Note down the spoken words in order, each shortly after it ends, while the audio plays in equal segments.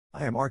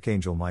I am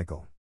Archangel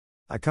Michael.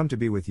 I come to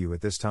be with you at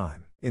this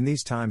time, in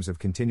these times of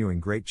continuing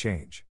great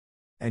change.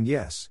 And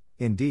yes,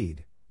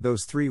 indeed,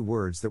 those 3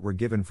 words that were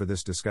given for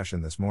this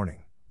discussion this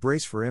morning: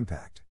 brace for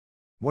impact.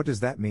 What does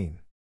that mean?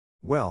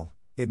 Well,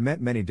 it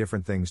meant many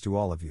different things to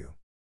all of you.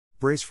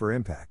 Brace for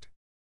impact.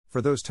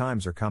 For those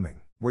times are coming,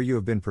 where you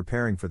have been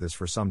preparing for this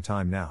for some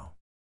time now.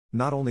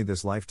 Not only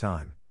this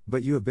lifetime,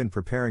 but you have been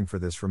preparing for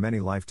this for many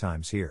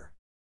lifetimes here.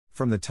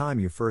 From the time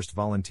you first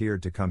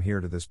volunteered to come here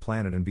to this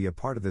planet and be a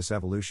part of this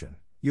evolution,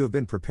 you have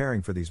been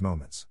preparing for these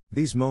moments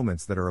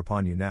that are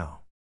upon you now.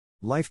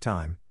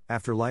 Lifetime,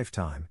 after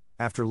lifetime,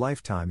 after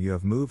lifetime you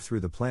have moved through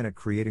the planet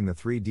creating the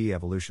 3D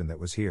evolution that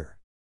was here.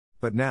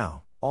 But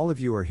now, all of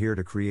you are here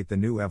to create the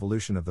new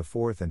evolution of the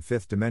 4th and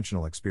 5th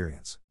dimensional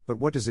experience. But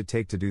what does it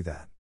take to do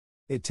that?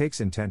 It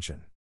takes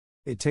intention.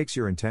 It takes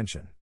your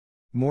intention.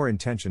 More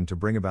intention to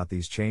bring about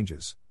these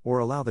changes, or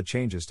allow the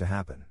changes to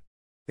happen.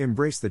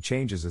 Embrace the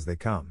changes as they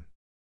come.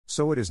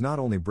 So it is not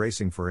only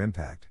bracing for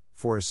impact,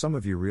 for as some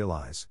of you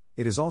realize,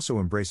 it is also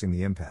embracing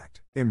the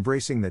impact,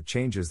 embracing the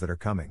changes that are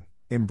coming,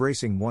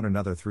 embracing one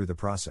another through the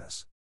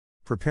process.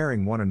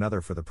 Preparing one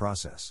another for the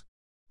process.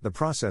 The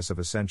process of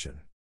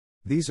ascension.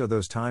 These are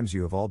those times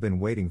you have all been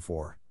waiting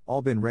for,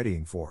 all been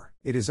readying for.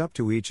 It is up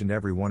to each and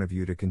every one of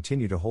you to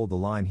continue to hold the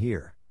line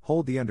here,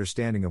 hold the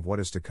understanding of what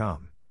is to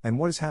come, and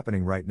what is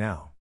happening right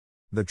now.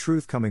 The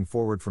truth coming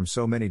forward from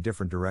so many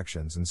different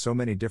directions and so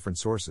many different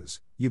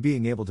sources, you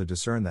being able to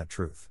discern that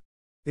truth.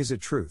 Is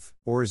it truth,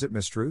 or is it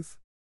mistruth?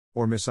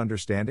 Or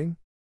misunderstanding?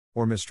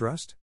 Or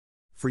mistrust?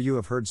 For you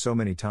have heard so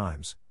many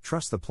times,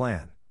 trust the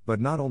plan,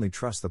 but not only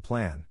trust the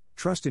plan,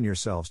 trust in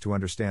yourselves to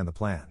understand the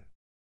plan.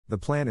 The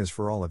plan is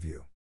for all of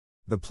you.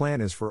 The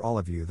plan is for all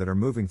of you that are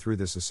moving through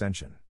this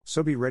ascension,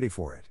 so be ready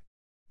for it.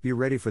 Be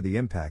ready for the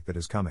impact that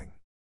is coming.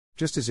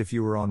 Just as if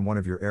you were on one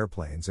of your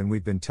airplanes and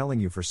we've been telling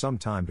you for some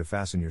time to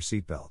fasten your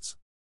seatbelts.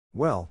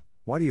 Well,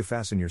 why do you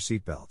fasten your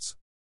seatbelts?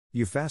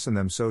 You fasten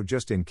them so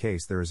just in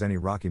case there is any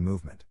rocky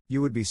movement, you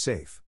would be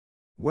safe.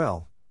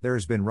 Well, there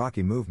has been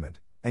rocky movement,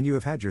 and you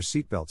have had your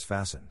seatbelts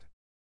fastened.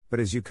 But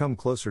as you come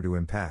closer to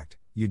impact,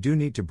 you do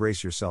need to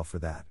brace yourself for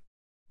that.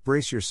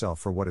 Brace yourself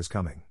for what is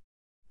coming.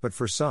 But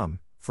for some,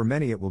 for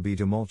many it will be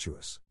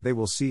tumultuous. They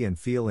will see and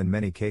feel in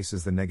many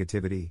cases the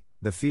negativity,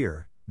 the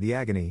fear, the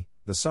agony,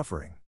 the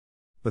suffering.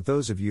 But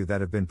those of you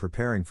that have been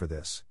preparing for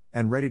this,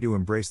 and ready to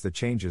embrace the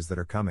changes that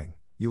are coming,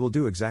 you will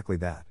do exactly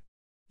that.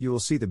 You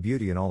will see the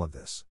beauty in all of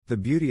this, the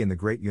beauty in the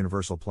great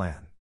universal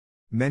plan.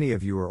 Many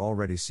of you are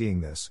already seeing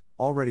this,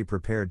 already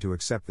prepared to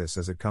accept this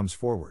as it comes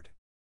forward.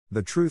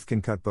 The truth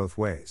can cut both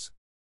ways.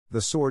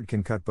 The sword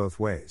can cut both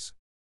ways.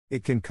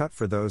 It can cut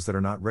for those that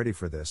are not ready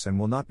for this and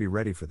will not be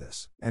ready for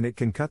this, and it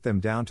can cut them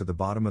down to the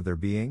bottom of their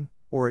being,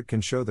 or it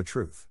can show the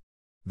truth.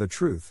 The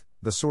truth,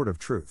 the sword of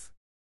truth.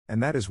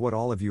 And that is what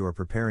all of you are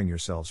preparing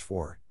yourselves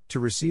for, to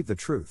receive the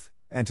truth,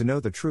 and to know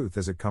the truth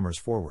as it comes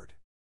forward.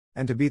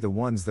 And to be the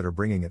ones that are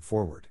bringing it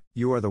forward.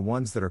 You are the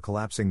ones that are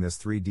collapsing this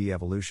 3D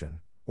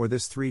evolution, or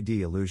this 3D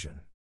illusion.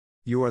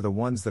 You are the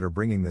ones that are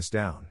bringing this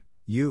down,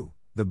 you,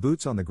 the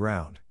boots on the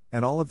ground,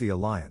 and all of the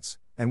alliance,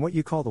 and what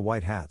you call the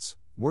white hats,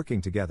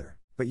 working together.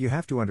 But you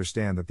have to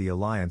understand that the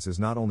alliance is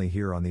not only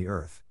here on the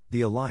earth,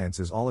 the alliance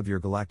is all of your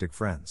galactic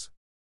friends.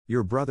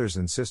 Your brothers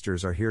and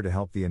sisters are here to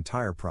help the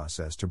entire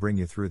process to bring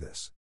you through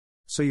this.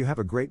 So you have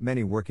a great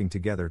many working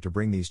together to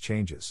bring these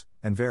changes,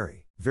 and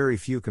very, very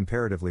few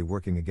comparatively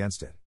working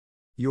against it.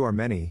 You are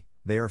many,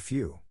 they are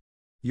few.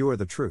 You are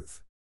the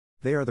truth.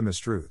 They are the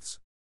mistruths.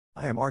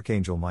 I am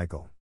Archangel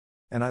Michael.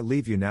 And I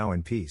leave you now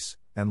in peace,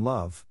 and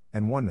love,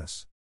 and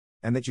oneness.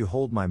 And that you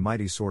hold my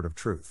mighty sword of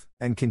truth,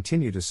 and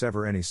continue to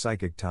sever any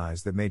psychic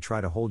ties that may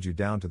try to hold you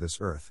down to this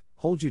earth,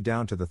 hold you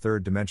down to the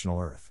 3rd dimensional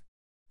earth.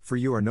 For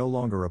you are no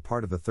longer a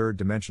part of the 3rd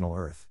dimensional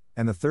earth,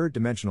 and the 3rd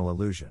dimensional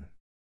illusion.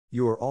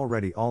 You are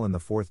already all in the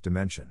 4th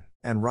dimension,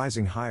 and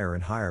rising higher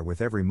and higher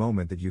with every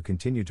moment that you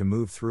continue to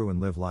move through and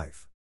live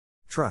life.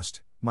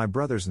 Trust, my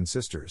brothers and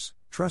sisters,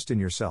 trust in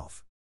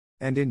yourself.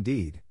 And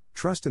indeed,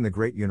 trust in the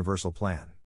great universal plan.